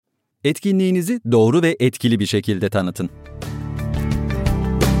Etkinliğinizi doğru ve etkili bir şekilde tanıtın.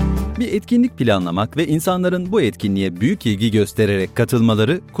 Bir etkinlik planlamak ve insanların bu etkinliğe büyük ilgi göstererek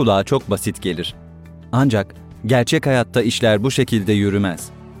katılmaları kulağa çok basit gelir. Ancak gerçek hayatta işler bu şekilde yürümez.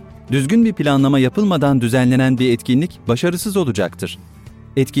 Düzgün bir planlama yapılmadan düzenlenen bir etkinlik başarısız olacaktır.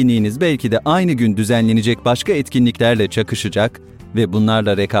 Etkinliğiniz belki de aynı gün düzenlenecek başka etkinliklerle çakışacak ve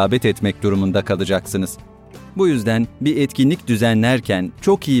bunlarla rekabet etmek durumunda kalacaksınız. Bu yüzden bir etkinlik düzenlerken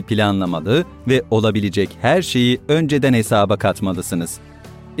çok iyi planlamalı ve olabilecek her şeyi önceden hesaba katmalısınız.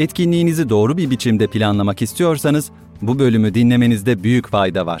 Etkinliğinizi doğru bir biçimde planlamak istiyorsanız bu bölümü dinlemenizde büyük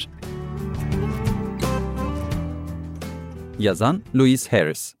fayda var. Yazan Louise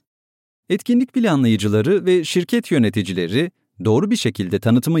Harris. Etkinlik planlayıcıları ve şirket yöneticileri, doğru bir şekilde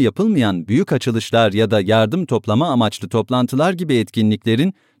tanıtımı yapılmayan büyük açılışlar ya da yardım toplama amaçlı toplantılar gibi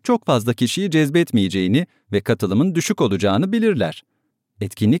etkinliklerin çok fazla kişiyi cezbetmeyeceğini ve katılımın düşük olacağını bilirler.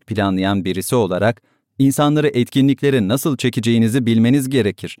 Etkinlik planlayan birisi olarak, insanları etkinliklere nasıl çekeceğinizi bilmeniz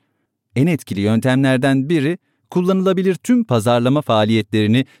gerekir. En etkili yöntemlerden biri, kullanılabilir tüm pazarlama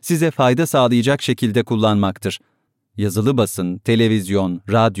faaliyetlerini size fayda sağlayacak şekilde kullanmaktır. Yazılı basın, televizyon,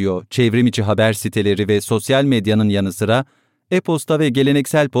 radyo, çevrimiçi haber siteleri ve sosyal medyanın yanı sıra, e-posta ve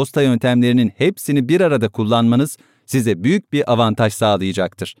geleneksel posta yöntemlerinin hepsini bir arada kullanmanız size büyük bir avantaj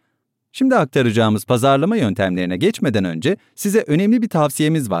sağlayacaktır. Şimdi aktaracağımız pazarlama yöntemlerine geçmeden önce size önemli bir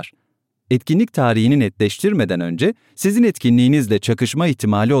tavsiyemiz var. Etkinlik tarihini netleştirmeden önce sizin etkinliğinizle çakışma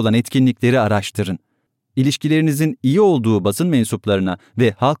ihtimali olan etkinlikleri araştırın. İlişkilerinizin iyi olduğu basın mensuplarına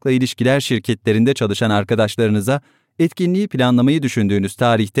ve halkla ilişkiler şirketlerinde çalışan arkadaşlarınıza etkinliği planlamayı düşündüğünüz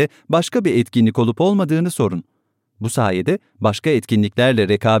tarihte başka bir etkinlik olup olmadığını sorun. Bu sayede başka etkinliklerle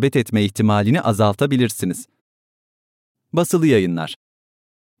rekabet etme ihtimalini azaltabilirsiniz. Basılı yayınlar.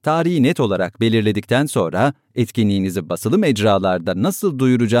 Tarihi net olarak belirledikten sonra etkinliğinizi basılı mecralarda nasıl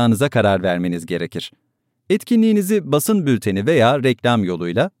duyuracağınıza karar vermeniz gerekir. Etkinliğinizi basın bülteni veya reklam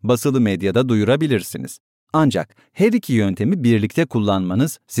yoluyla basılı medyada duyurabilirsiniz. Ancak her iki yöntemi birlikte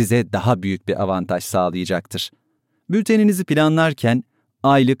kullanmanız size daha büyük bir avantaj sağlayacaktır. Bülteninizi planlarken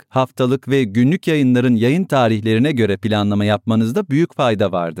aylık, haftalık ve günlük yayınların yayın tarihlerine göre planlama yapmanızda büyük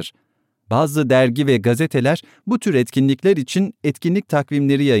fayda vardır. Bazı dergi ve gazeteler bu tür etkinlikler için etkinlik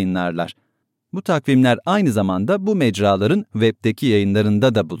takvimleri yayınlarlar. Bu takvimler aynı zamanda bu mecraların webdeki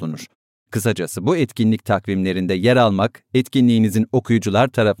yayınlarında da bulunur. Kısacası bu etkinlik takvimlerinde yer almak, etkinliğinizin okuyucular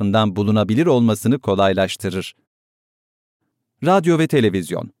tarafından bulunabilir olmasını kolaylaştırır. Radyo ve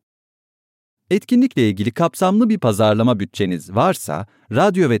televizyon. Etkinlikle ilgili kapsamlı bir pazarlama bütçeniz varsa,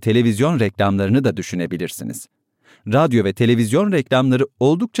 radyo ve televizyon reklamlarını da düşünebilirsiniz. Radyo ve televizyon reklamları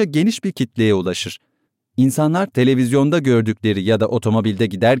oldukça geniş bir kitleye ulaşır. İnsanlar televizyonda gördükleri ya da otomobilde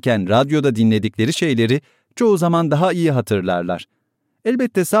giderken radyoda dinledikleri şeyleri çoğu zaman daha iyi hatırlarlar.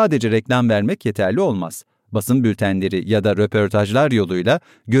 Elbette sadece reklam vermek yeterli olmaz. Basın bültenleri ya da röportajlar yoluyla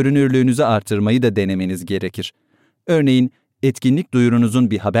görünürlüğünüzü artırmayı da denemeniz gerekir. Örneğin, etkinlik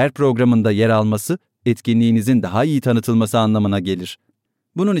duyurunuzun bir haber programında yer alması, etkinliğinizin daha iyi tanıtılması anlamına gelir.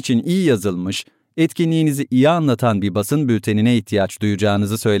 Bunun için iyi yazılmış, etkinliğinizi iyi anlatan bir basın bültenine ihtiyaç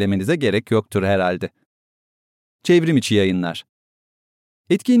duyacağınızı söylemenize gerek yoktur herhalde. Çevrimiçi yayınlar.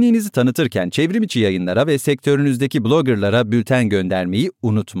 Etkinliğinizi tanıtırken çevrimiçi yayınlara ve sektörünüzdeki bloggerlara bülten göndermeyi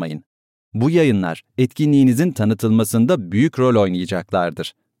unutmayın. Bu yayınlar etkinliğinizin tanıtılmasında büyük rol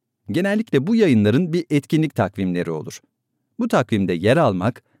oynayacaklardır. Genellikle bu yayınların bir etkinlik takvimleri olur. Bu takvimde yer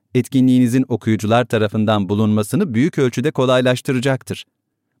almak, etkinliğinizin okuyucular tarafından bulunmasını büyük ölçüde kolaylaştıracaktır.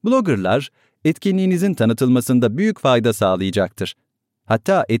 Bloggerlar, etkinliğinizin tanıtılmasında büyük fayda sağlayacaktır.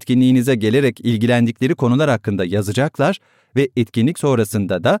 Hatta etkinliğinize gelerek ilgilendikleri konular hakkında yazacaklar ve etkinlik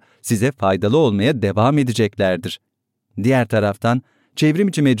sonrasında da size faydalı olmaya devam edeceklerdir. Diğer taraftan,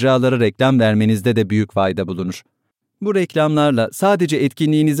 çevrimiçi mecralara reklam vermenizde de büyük fayda bulunur. Bu reklamlarla sadece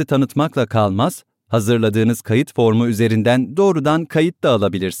etkinliğinizi tanıtmakla kalmaz, hazırladığınız kayıt formu üzerinden doğrudan kayıt da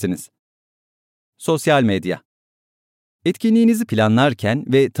alabilirsiniz. Sosyal medya. Etkinliğinizi planlarken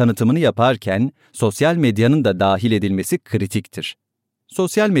ve tanıtımını yaparken sosyal medyanın da dahil edilmesi kritiktir.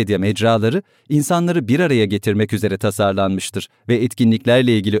 Sosyal medya mecraları insanları bir araya getirmek üzere tasarlanmıştır ve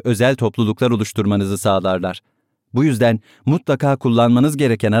etkinliklerle ilgili özel topluluklar oluşturmanızı sağlarlar. Bu yüzden mutlaka kullanmanız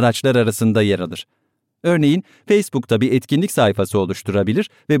gereken araçlar arasında yer alır. Örneğin Facebook'ta bir etkinlik sayfası oluşturabilir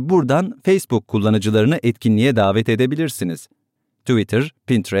ve buradan Facebook kullanıcılarını etkinliğe davet edebilirsiniz. Twitter,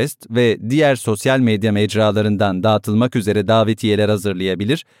 Pinterest ve diğer sosyal medya mecralarından dağıtılmak üzere davetiyeler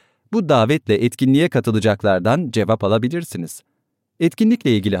hazırlayabilir, bu davetle etkinliğe katılacaklardan cevap alabilirsiniz.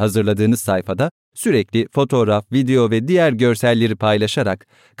 Etkinlikle ilgili hazırladığınız sayfada sürekli fotoğraf, video ve diğer görselleri paylaşarak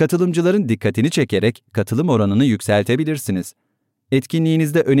katılımcıların dikkatini çekerek katılım oranını yükseltebilirsiniz.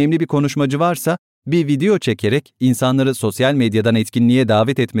 Etkinliğinizde önemli bir konuşmacı varsa, bir video çekerek insanları sosyal medyadan etkinliğe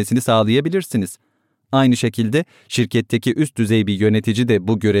davet etmesini sağlayabilirsiniz. Aynı şekilde şirketteki üst düzey bir yönetici de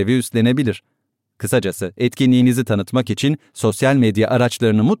bu görevi üstlenebilir. Kısacası etkinliğinizi tanıtmak için sosyal medya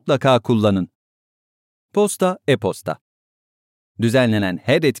araçlarını mutlaka kullanın. Posta, e-posta. Düzenlenen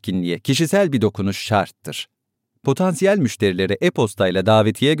her etkinliğe kişisel bir dokunuş şarttır. Potansiyel müşterilere e-postayla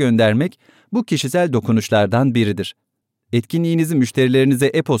davetiye göndermek bu kişisel dokunuşlardan biridir. Etkinliğinizi müşterilerinize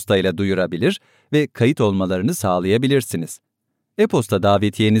e-postayla duyurabilir ve kayıt olmalarını sağlayabilirsiniz. E-posta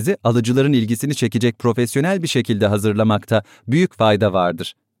davetiyenizi alıcıların ilgisini çekecek profesyonel bir şekilde hazırlamakta büyük fayda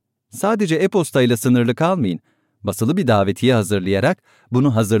vardır. Sadece e-postayla sınırlı kalmayın. Basılı bir davetiye hazırlayarak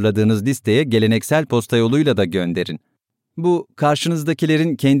bunu hazırladığınız listeye geleneksel posta yoluyla da gönderin. Bu,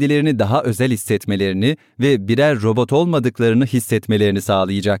 karşınızdakilerin kendilerini daha özel hissetmelerini ve birer robot olmadıklarını hissetmelerini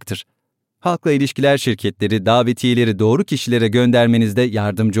sağlayacaktır. Halkla ilişkiler şirketleri davetiyeleri doğru kişilere göndermenizde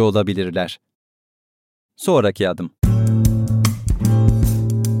yardımcı olabilirler. Sonraki adım.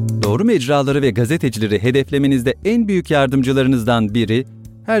 Doğru mecraları ve gazetecileri hedeflemenizde en büyük yardımcılarınızdan biri,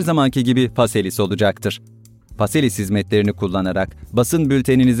 her zamanki gibi Faselis olacaktır. Faselis hizmetlerini kullanarak basın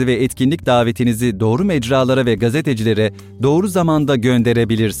bülteninizi ve etkinlik davetinizi doğru mecralara ve gazetecilere doğru zamanda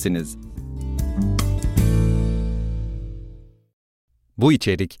gönderebilirsiniz. Bu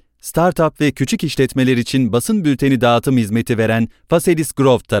içerik, startup ve küçük işletmeler için basın bülteni dağıtım hizmeti veren Faselis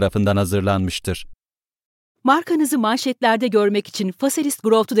Growth tarafından hazırlanmıştır. Markanızı manşetlerde görmek için Faselis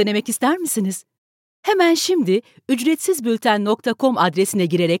Growth'u denemek ister misiniz? Hemen şimdi ücretsizbülten.com adresine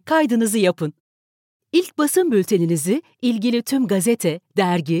girerek kaydınızı yapın. İlk basın bülteninizi ilgili tüm gazete,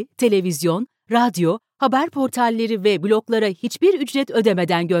 dergi, televizyon, radyo, haber portalleri ve bloglara hiçbir ücret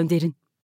ödemeden gönderin.